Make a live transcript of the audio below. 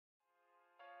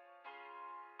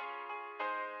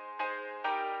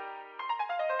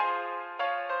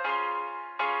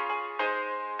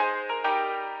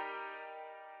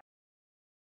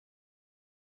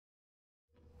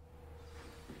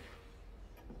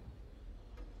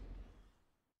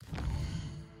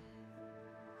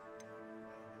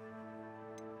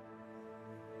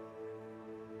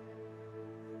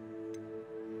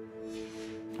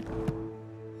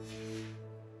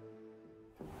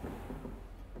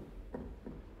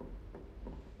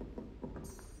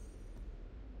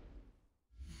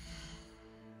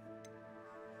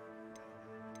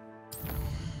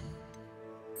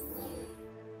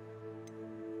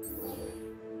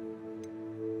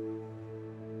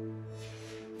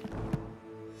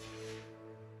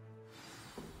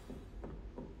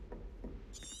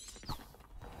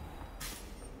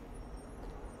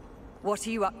What are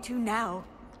you up to now?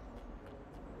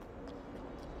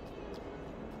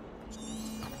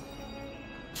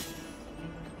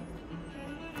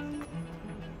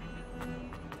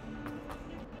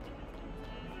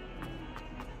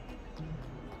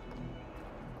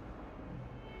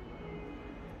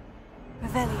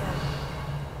 Revelio.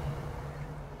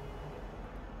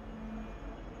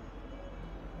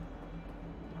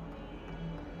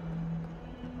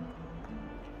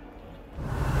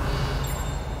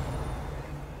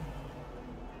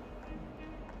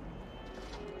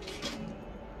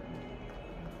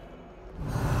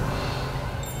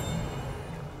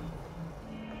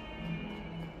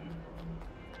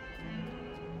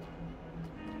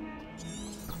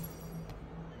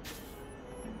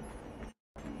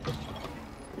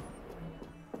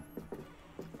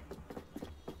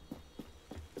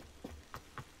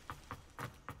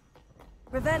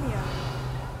 Revelio.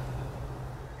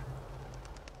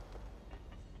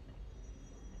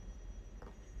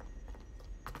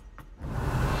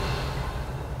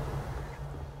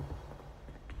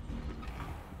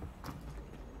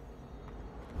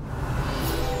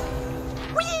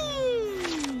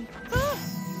 Whee!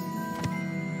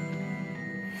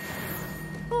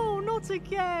 Oh, not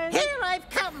again. Here I've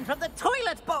come from the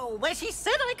toilet bowl where she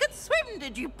said I could swim,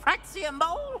 did you praxia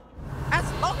mole? As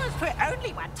long as for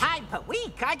only 1 time per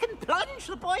week, I can plunge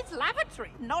the boys'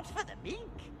 lavatory, not for the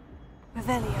meek.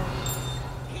 Revelio.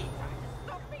 He tried to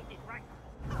stop me, did right?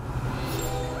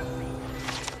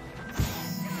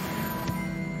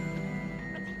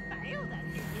 But he failed us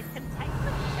in his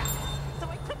containment challenge, so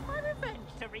I took my revenge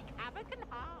to wreak havoc and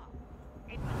harm.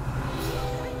 It was...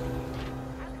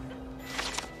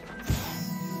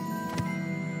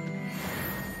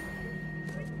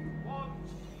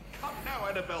 Come now,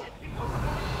 Annabelle.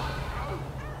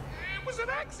 It was an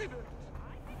accident.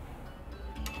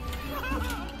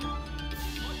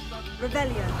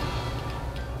 Revelio.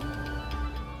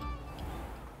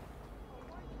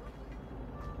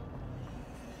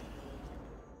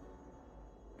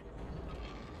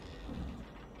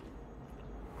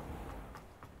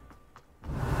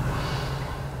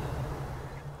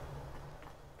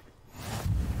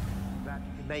 Glad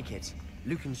you could make it.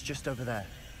 Lucan's just over there.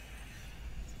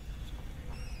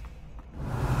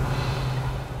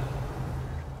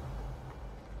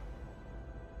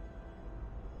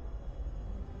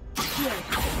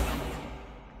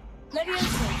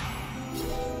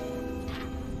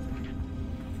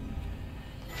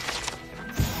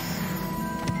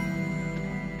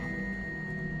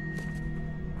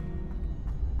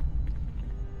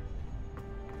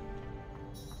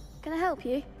 Can I help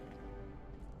you?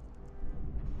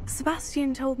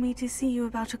 Sebastian told me to see you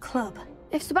about a club.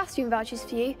 If Sebastian vouches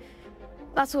for you,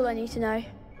 that's all I need to know.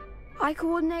 I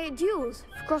coordinate duels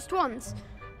for crossed wands.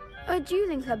 A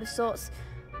dueling club of sorts.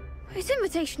 It's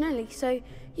invitation only, so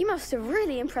you must have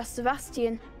really impressed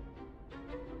Sebastian.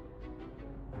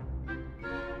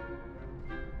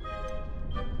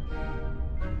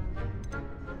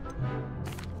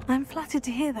 I'm flattered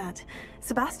to hear that.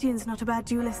 Sebastian's not a bad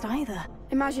duelist either.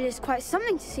 Imagine it's quite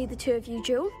something to see the two of you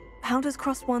duel. How does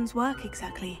crossed wands work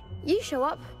exactly? You show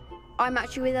up, I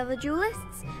match you with other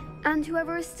duelists, and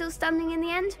whoever is still standing in the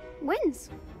end wins.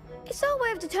 It's our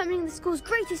way of determining the school's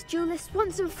greatest duelist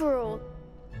once and for all.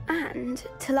 And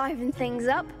to liven things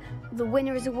up, the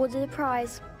winner is awarded a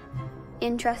prize.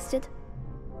 Interested?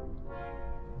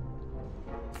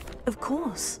 Of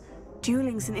course.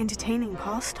 Dueling's an entertaining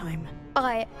pastime.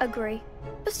 I agree.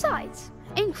 Besides,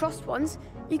 in crossed ones,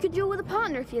 you could duel with a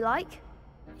partner if you like.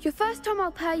 Your first time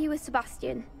I'll pair you with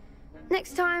Sebastian.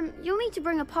 Next time, you'll need to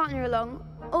bring a partner along,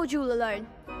 or duel alone.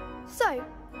 So,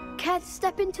 care to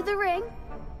step into the ring?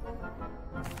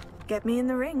 Get me in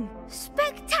the ring.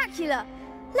 Spectacular!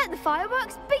 Let the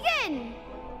fireworks begin!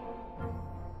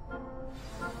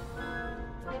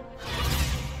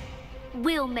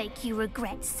 We'll make you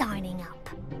regret signing up.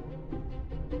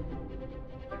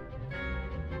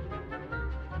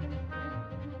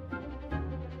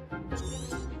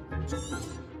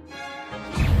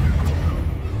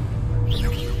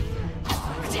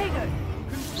 Potato!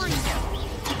 Confringo!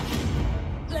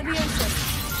 Leviosa!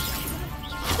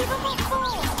 Give him a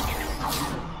fall!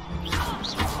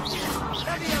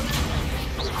 Leviosa!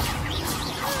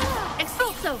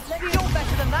 Expulso! You're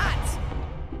better than that!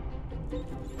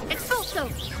 Expulso!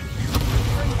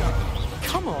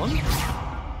 Come on.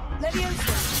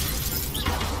 Leviosa!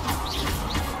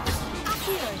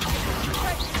 Accio!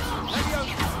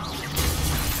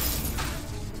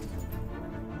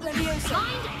 Leviosa!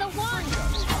 Mind the wand!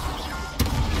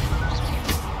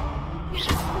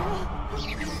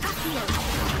 Accio!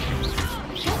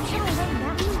 Don't shy away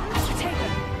now. Potato!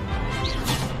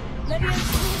 Leviosa!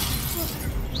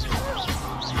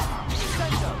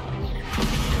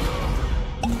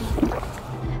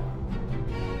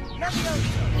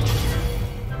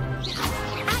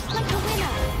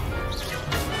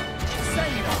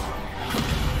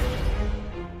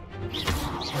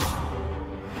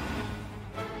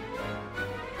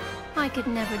 I could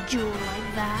never duel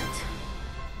like that.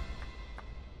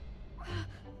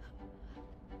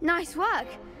 Nice work.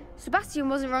 Sebastian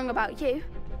wasn't wrong about you.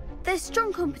 There's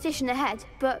strong competition ahead,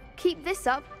 but keep this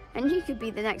up and you could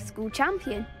be the next school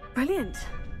champion. Brilliant.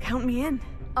 Count me in.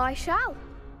 I shall.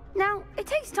 Now, it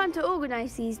takes time to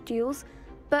organise these duels,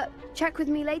 but check with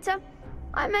me later.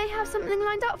 I may have something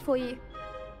lined up for you.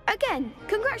 Again,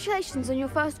 congratulations on your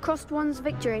first Crossed Wands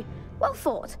victory. Well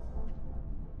fought.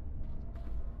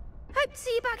 Hope to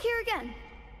see you back here again.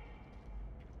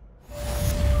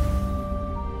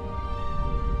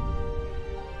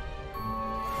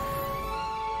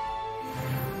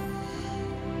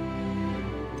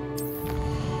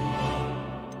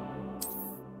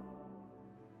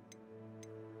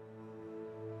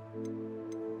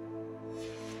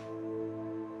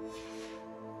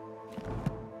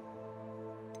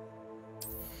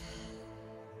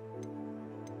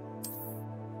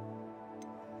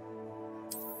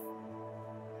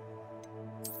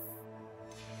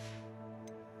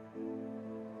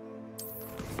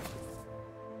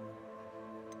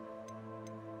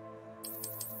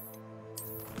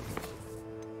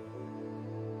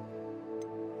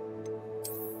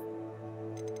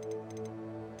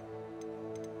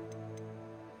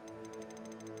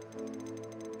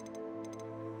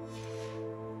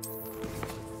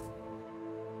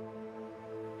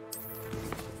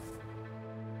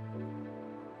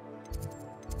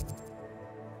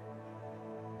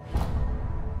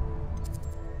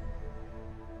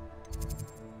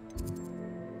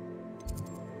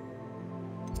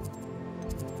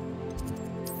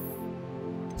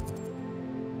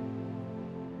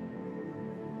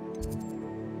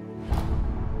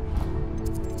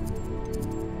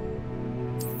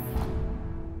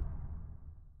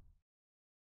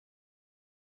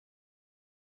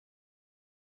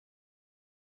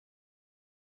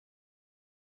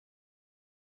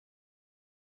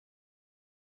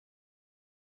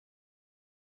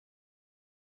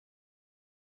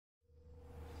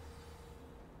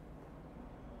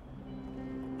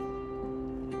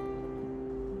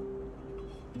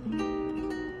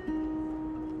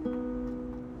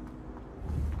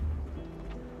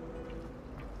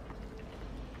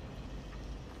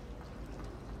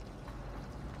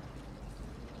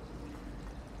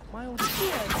 My old into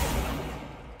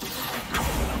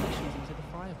the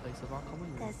fireplace of our common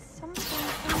room. There's something in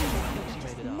there. She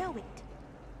Just made it up. know it.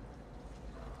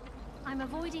 I'm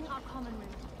avoiding our common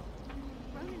room.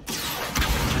 Ronan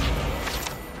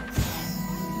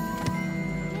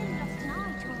lost an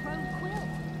eye to a rogue quill.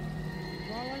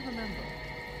 While I remember,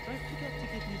 don't forget to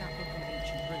give me that book on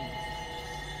ancient runes.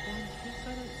 Or in case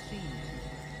I don't see you.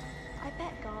 I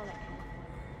bet garlic.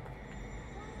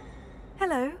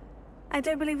 Hello. I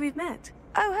don't believe we've met.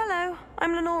 Oh, hello.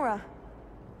 I'm Lenora.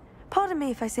 Pardon me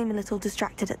if I seem a little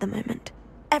distracted at the moment.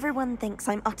 Everyone thinks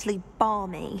I'm utterly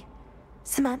balmy.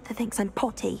 Samantha thinks I'm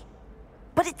potty.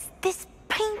 But it's this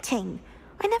painting.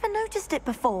 I never noticed it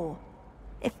before.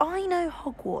 If I know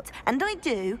Hogwarts, and I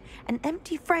do, an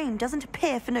empty frame doesn't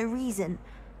appear for no reason.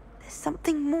 There's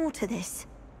something more to this.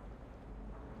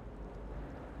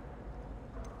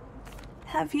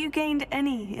 Have you gained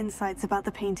any insights about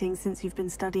the painting since you've been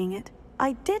studying it?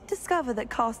 I did discover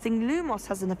that casting Lumos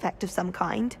has an effect of some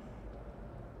kind.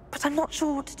 But I'm not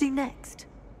sure what to do next.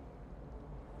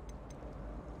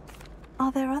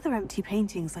 Are there other empty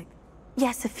paintings like...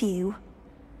 Yes, a few.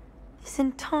 This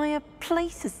entire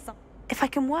place is... If I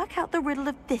can work out the riddle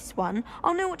of this one,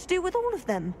 I'll know what to do with all of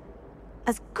them.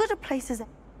 As good a place as...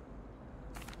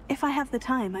 If I have the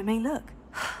time, I may look.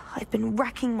 I've been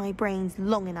racking my brains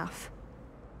long enough.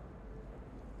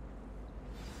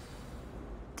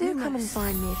 Do come and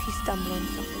find me if you stumble on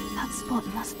something. That spot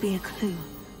must be a clue.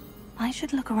 I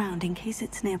should look around in case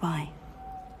it's nearby.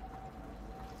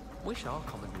 Wish our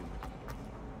common room.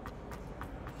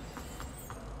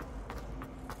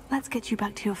 Let's get you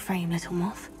back to your frame, little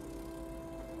moth.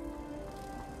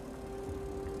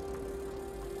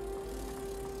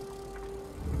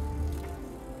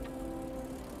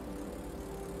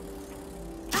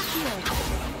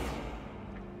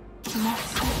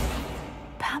 Moths.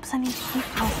 Perhaps I need to keep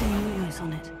casting Lumos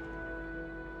on it.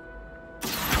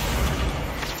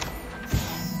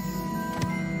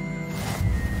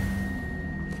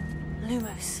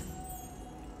 Lumos.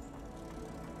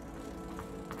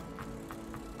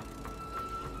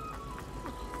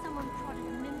 Someone prodded a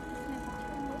Memphis member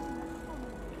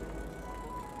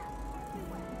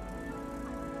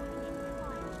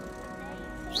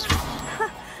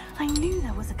I knew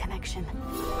there was a connection.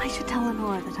 I should tell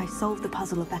Lenora that I solved the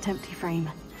puzzle of that empty frame.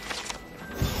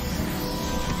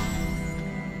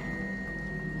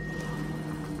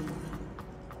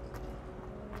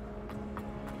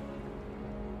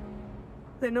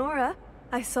 Lenora,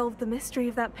 I solved the mystery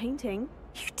of that painting.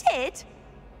 You did?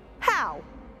 How?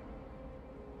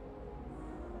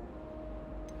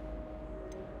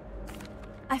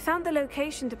 I found the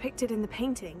location depicted in the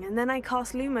painting, and then I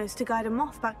cast Lumos to guide a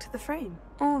moth back to the frame.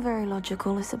 All very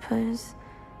logical, I suppose.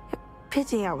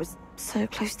 Pity I was so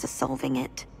close to solving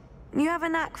it. You have a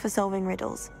knack for solving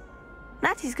riddles.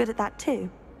 Natty's good at that too.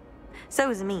 So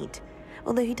is Meat,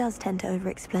 although he does tend to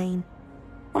over-explain.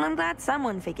 Well, I'm glad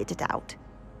someone figured it out.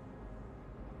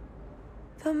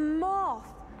 The moth!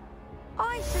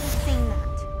 I should have seen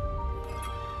that.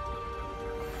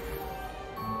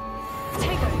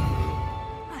 Tego!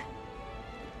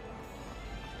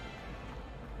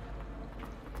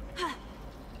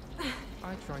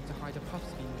 I tried to hide a puff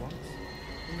scheme once,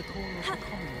 in the corner of the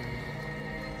common room.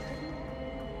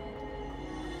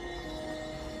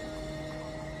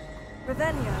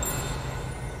 Revelio.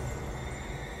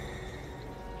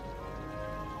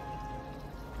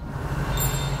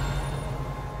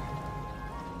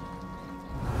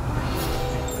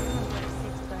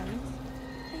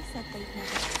 They said they'd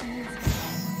never seen it.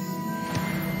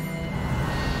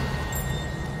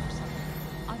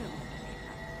 I don't want to believe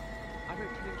that. I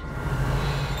wrote to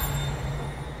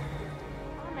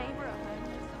Our neighbor at home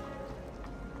is...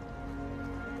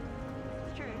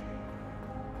 It's true.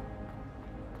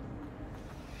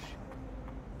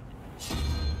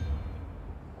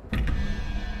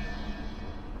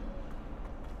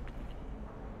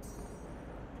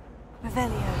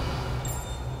 Revelio.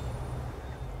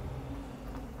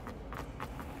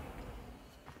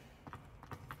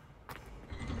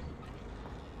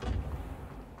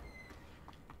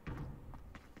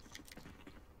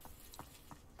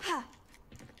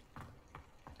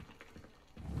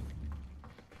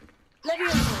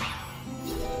 Leviosa.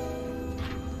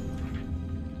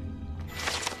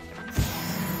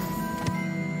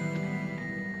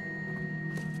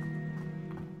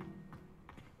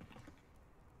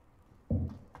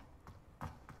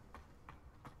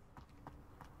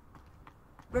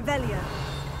 Revelio.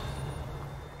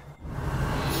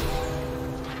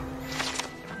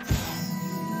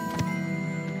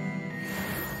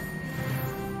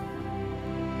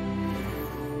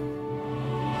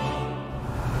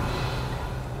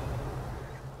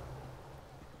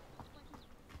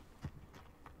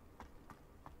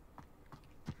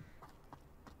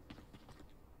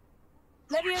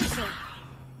 Leviosa.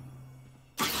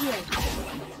 Accio.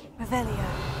 Revelio.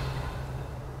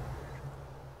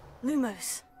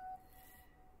 Lumos.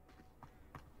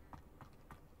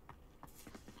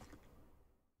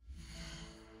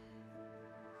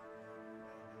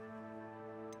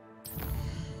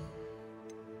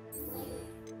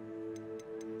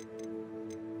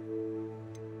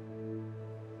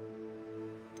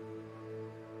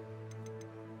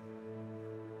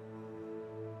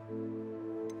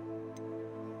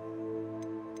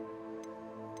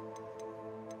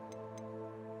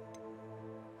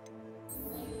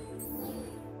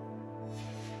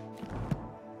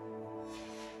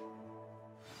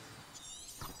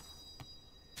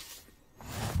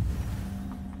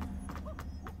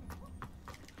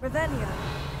 Revelio.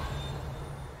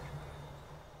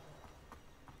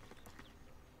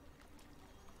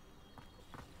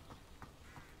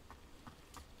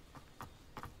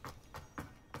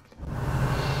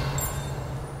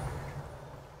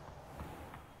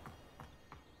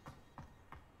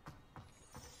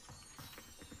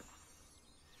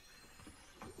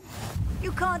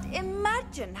 You can't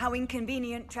imagine how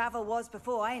inconvenient travel was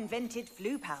before I invented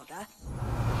flu powder.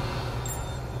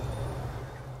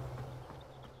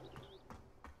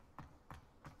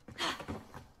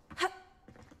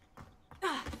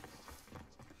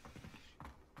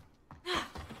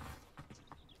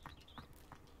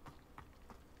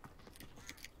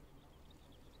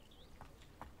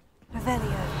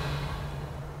 Revelio.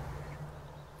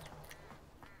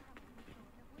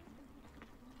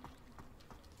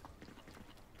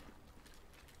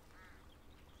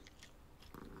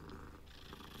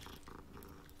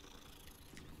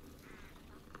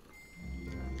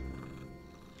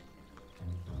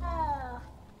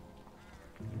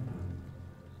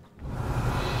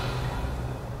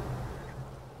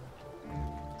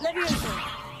 Leviosa.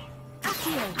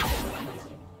 Accio.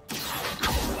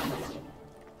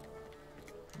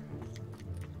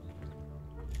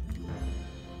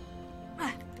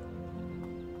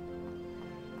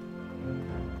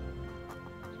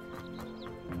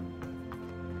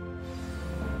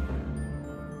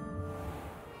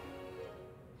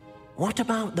 What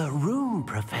about the room,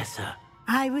 Professor?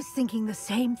 I was thinking the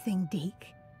same thing,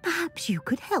 Deke. Perhaps you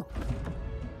could help.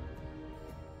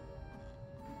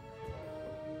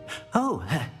 Oh,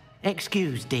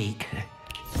 excuse, Deke.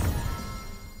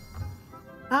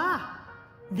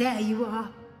 There you are.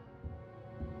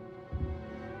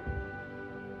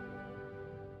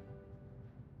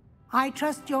 I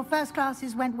trust your first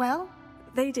classes went well?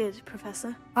 They did,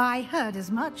 Professor. I heard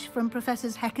as much from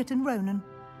Professors Hecat and Ronan.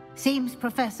 Seems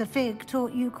Professor Fig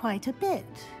taught you quite a bit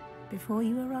before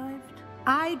you arrived.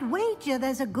 I'd wager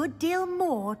there's a good deal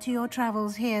more to your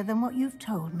travels here than what you've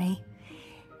told me.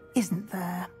 Isn't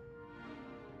there?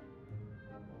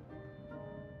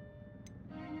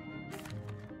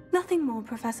 Nothing more,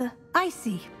 Professor. I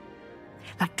see.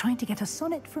 Like trying to get a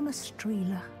sonnet from a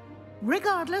streeler.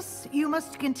 Regardless, you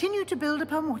must continue to build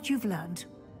upon what you've learned.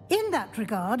 In that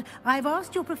regard, I've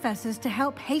asked your professors to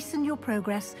help hasten your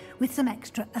progress with some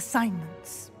extra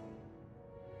assignments.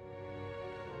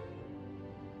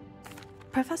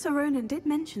 Professor Ronan did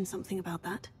mention something about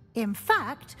that. In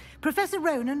fact, Professor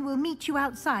Ronan will meet you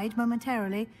outside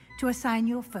momentarily to assign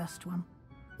your first one.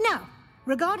 Now,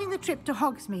 regarding the trip to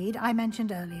Hogsmeade I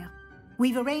mentioned earlier,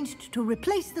 we've arranged to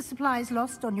replace the supplies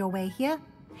lost on your way here,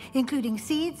 including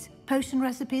seeds, potion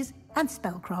recipes, and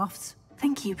spellcrafts.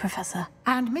 Thank you, Professor.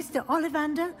 And Mr.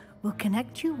 Ollivander will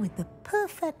connect you with the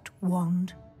perfect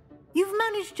wand. You've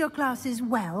managed your classes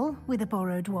well with a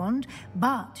borrowed wand,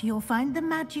 but you'll find the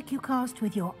magic you cast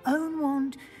with your own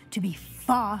wand to be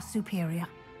far superior.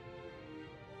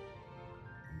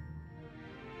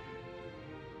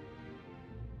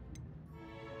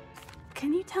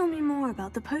 Can you tell me more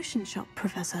about the potion shop,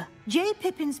 Professor? J.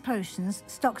 Pippin's Potions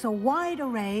stocks a wide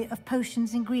array of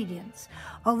potions ingredients,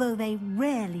 although they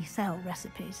rarely sell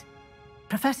recipes.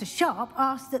 Professor Sharp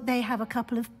asked that they have a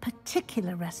couple of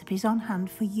particular recipes on hand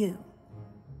for you.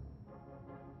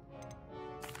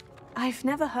 I've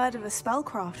never heard of a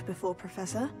spellcraft before,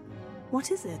 Professor.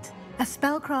 What is it? A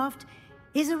spellcraft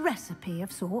is a recipe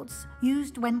of sorts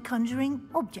used when conjuring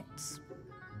objects.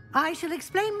 I shall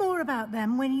explain more about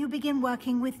them when you begin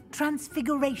working with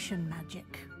transfiguration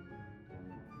magic.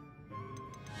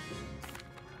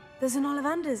 There's an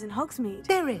Ollivander's in Hogsmeade.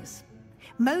 There is.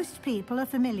 Most people are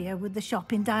familiar with the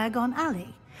shop in Diagon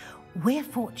Alley. We're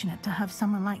fortunate to have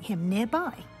someone like him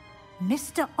nearby.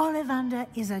 Mr. Ollivander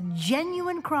is a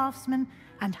genuine craftsman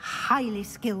and highly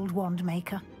skilled wand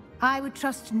maker. I would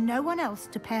trust no one else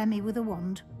to pair me with a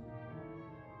wand.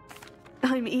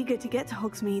 I'm eager to get to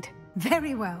Hogsmeade.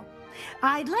 Very well.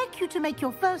 I'd like you to make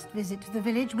your first visit to the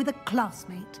village with a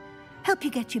classmate. Help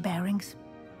you get your bearings.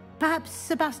 Perhaps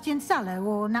Sebastian Sallow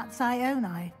or Natsai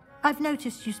Onai. I've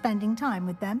noticed you spending time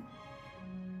with them.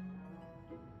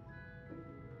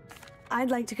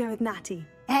 I'd like to go with Natty.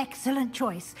 Excellent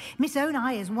choice. Miss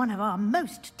Onai is one of our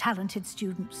most talented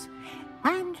students.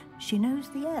 And she knows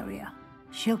the area.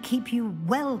 She'll keep you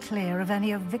well clear of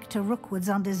any of Victor Rookwood's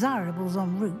undesirables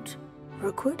en route.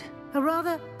 Rookwood? A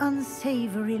rather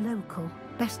unsavory local.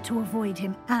 Best to avoid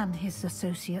him and his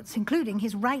associates, including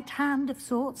his right hand of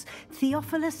sorts,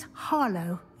 Theophilus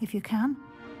Harlow, if you can.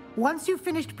 Once you've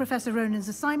finished Professor Ronan's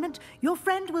assignment, your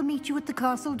friend will meet you at the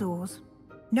castle doors.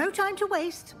 No time to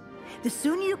waste. The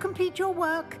sooner you complete your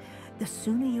work, the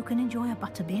sooner you can enjoy a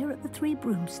butterbeer at the Three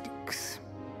Broomsticks.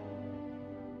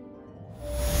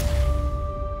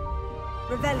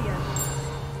 Revelio.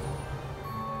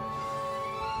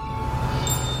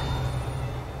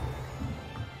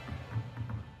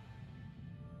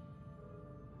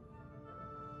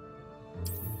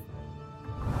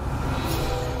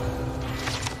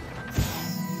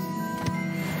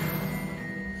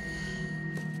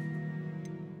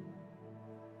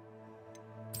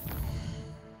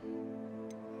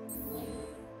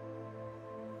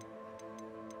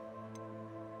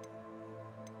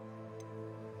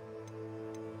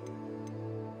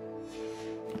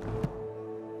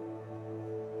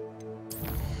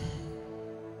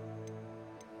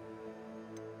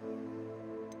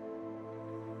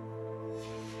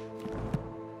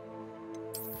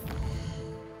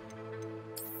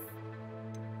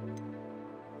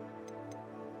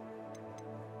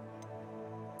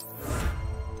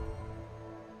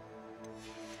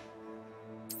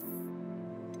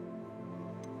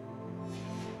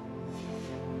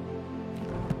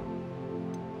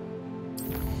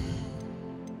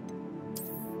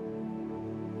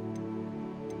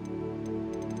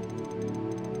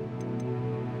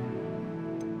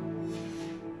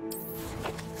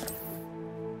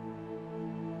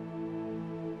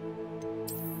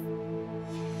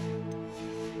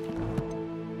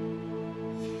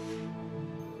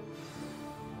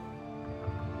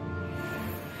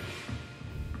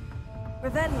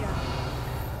 Revelio.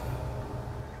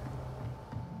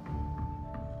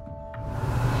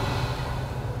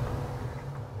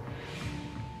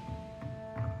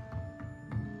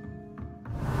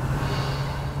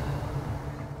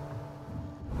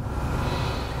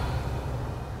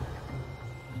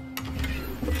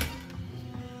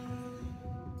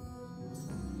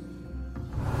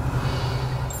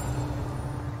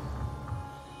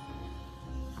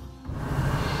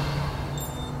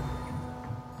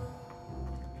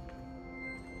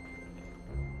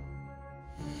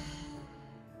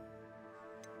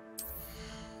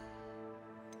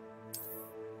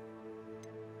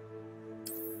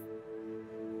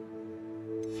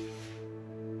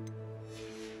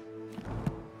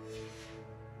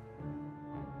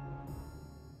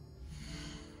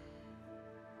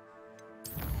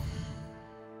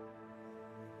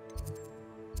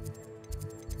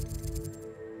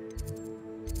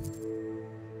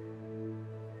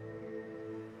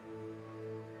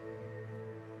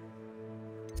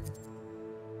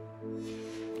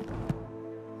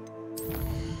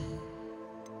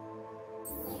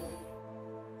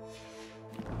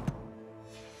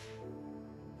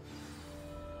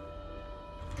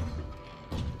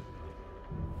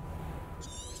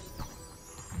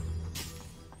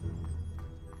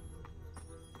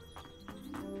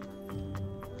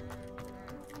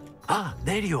 Ah,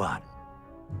 there you are.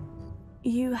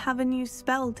 You have a new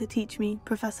spell to teach me,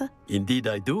 Professor? Indeed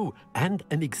I do, and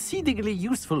an exceedingly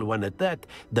useful one at that.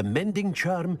 The mending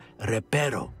charm,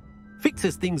 Reparo.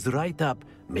 Fixes things right up,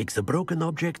 makes a broken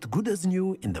object good as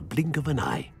new in the blink of an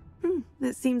eye.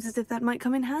 It seems as if that might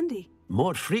come in handy.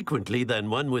 More frequently than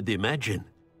one would imagine.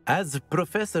 As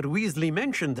Professor Weasley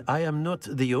mentioned, I am not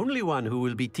the only one who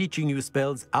will be teaching you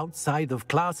spells outside of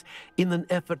class in an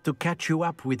effort to catch you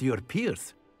up with your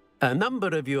peers. A number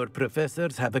of your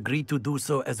professors have agreed to do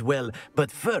so as well,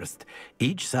 but first,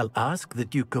 each shall ask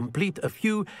that you complete a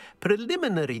few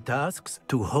preliminary tasks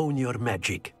to hone your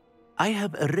magic. I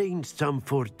have arranged some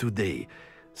for today.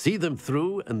 See them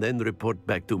through and then report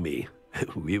back to me.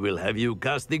 We will have you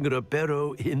casting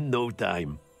Reparo in no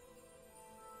time.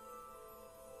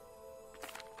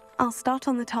 I'll start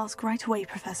on the task right away,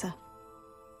 Professor.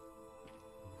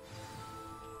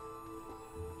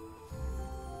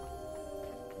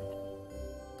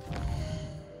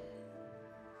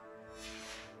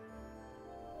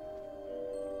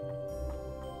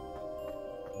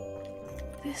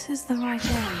 This is the right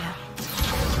area.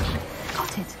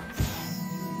 Got it.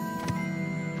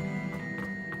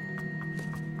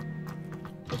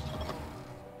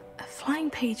 A flying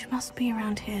page must be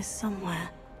around here somewhere.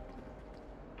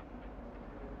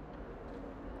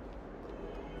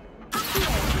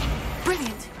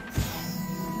 Brilliant!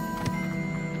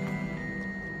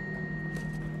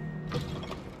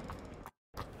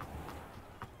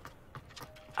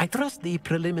 I trust the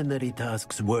preliminary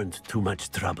tasks weren't too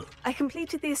much trouble. I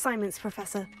completed the assignments,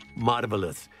 Professor.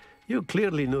 Marvelous. You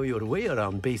clearly know your way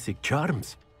around basic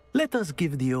charms. Let us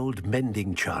give the old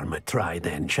mending charm a try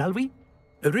then, shall we?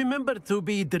 Remember to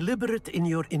be deliberate in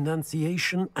your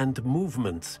enunciation and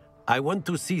movements. I want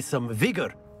to see some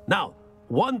vigor. Now,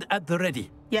 wand at the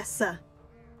ready. Yes, sir.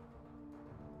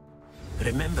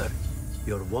 Remember,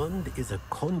 your wand is a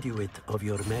conduit of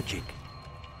your magic.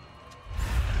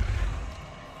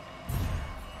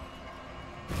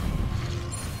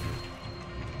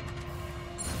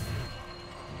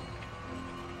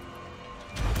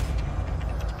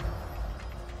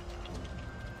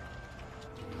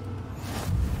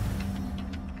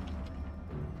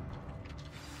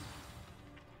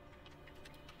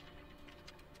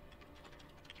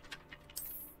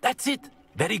 That's it.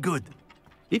 Very good.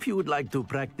 If you would like to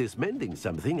practice mending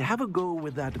something, have a go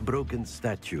with that broken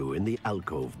statue in the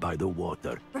alcove by the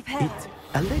water. Repair. It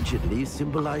allegedly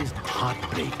symbolized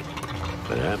heartbreak.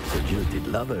 Perhaps a jilted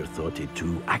lover thought it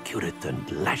too accurate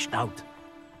and lashed out.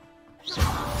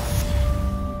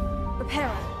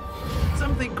 Repair.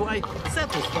 Something quite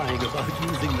satisfying about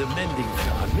using the mending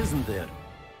charm, isn't there?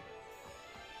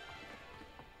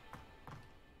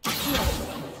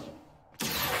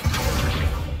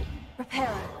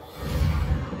 Repair.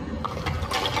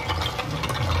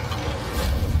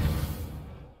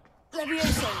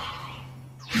 Levioso.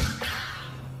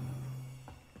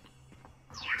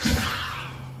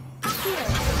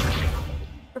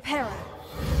 Repair.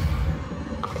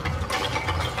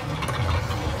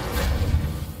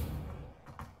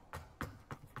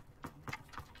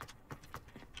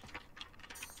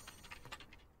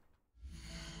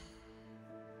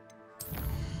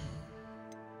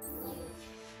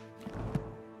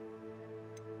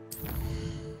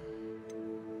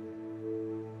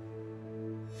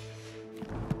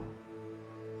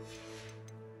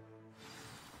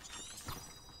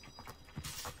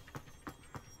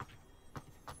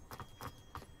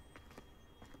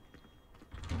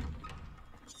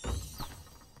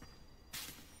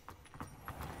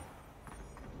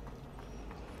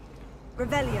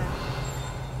 Revelio.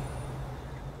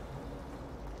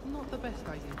 Not the best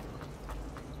idea.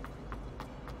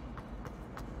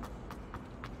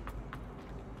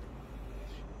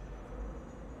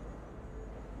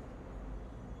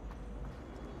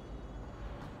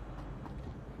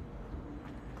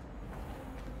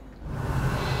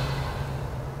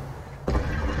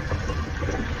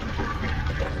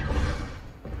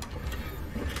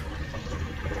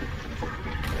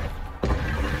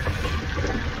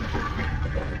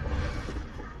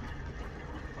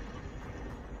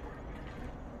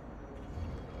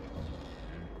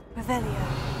 Revelio.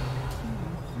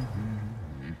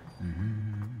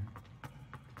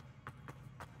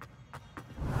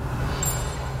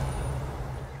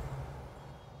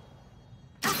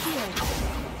 Accio.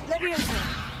 Levioso.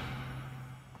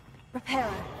 Repair.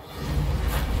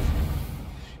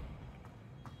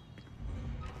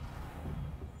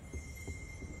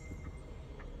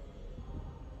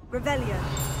 Revelio.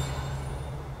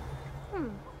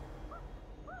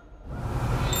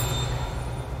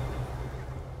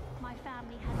 My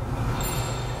family has a legacy.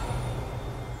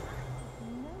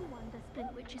 No one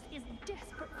Duchess is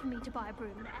desperate for me to buy a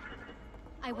broom there.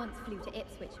 I once flew to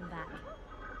Ipswich and back.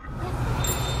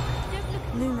 Don't look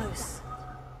at me like Lumos.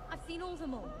 that. I've seen all the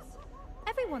malls.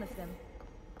 Every one of them.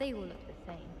 They all look the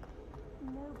same.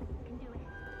 Nobody can do it.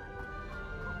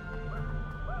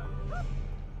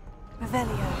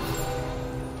 Revelio.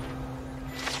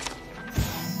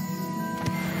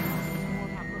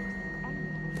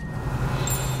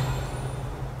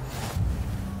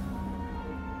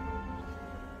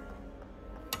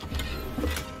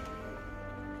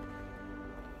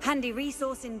 Handy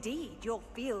resource indeed, your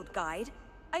field guide.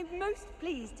 I'm most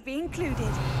pleased to be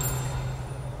included.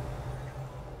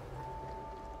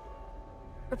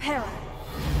 Reparo.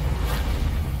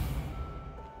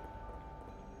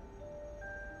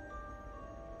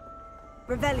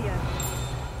 Revelio.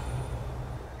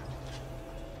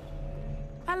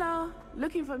 Hello,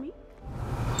 looking for me?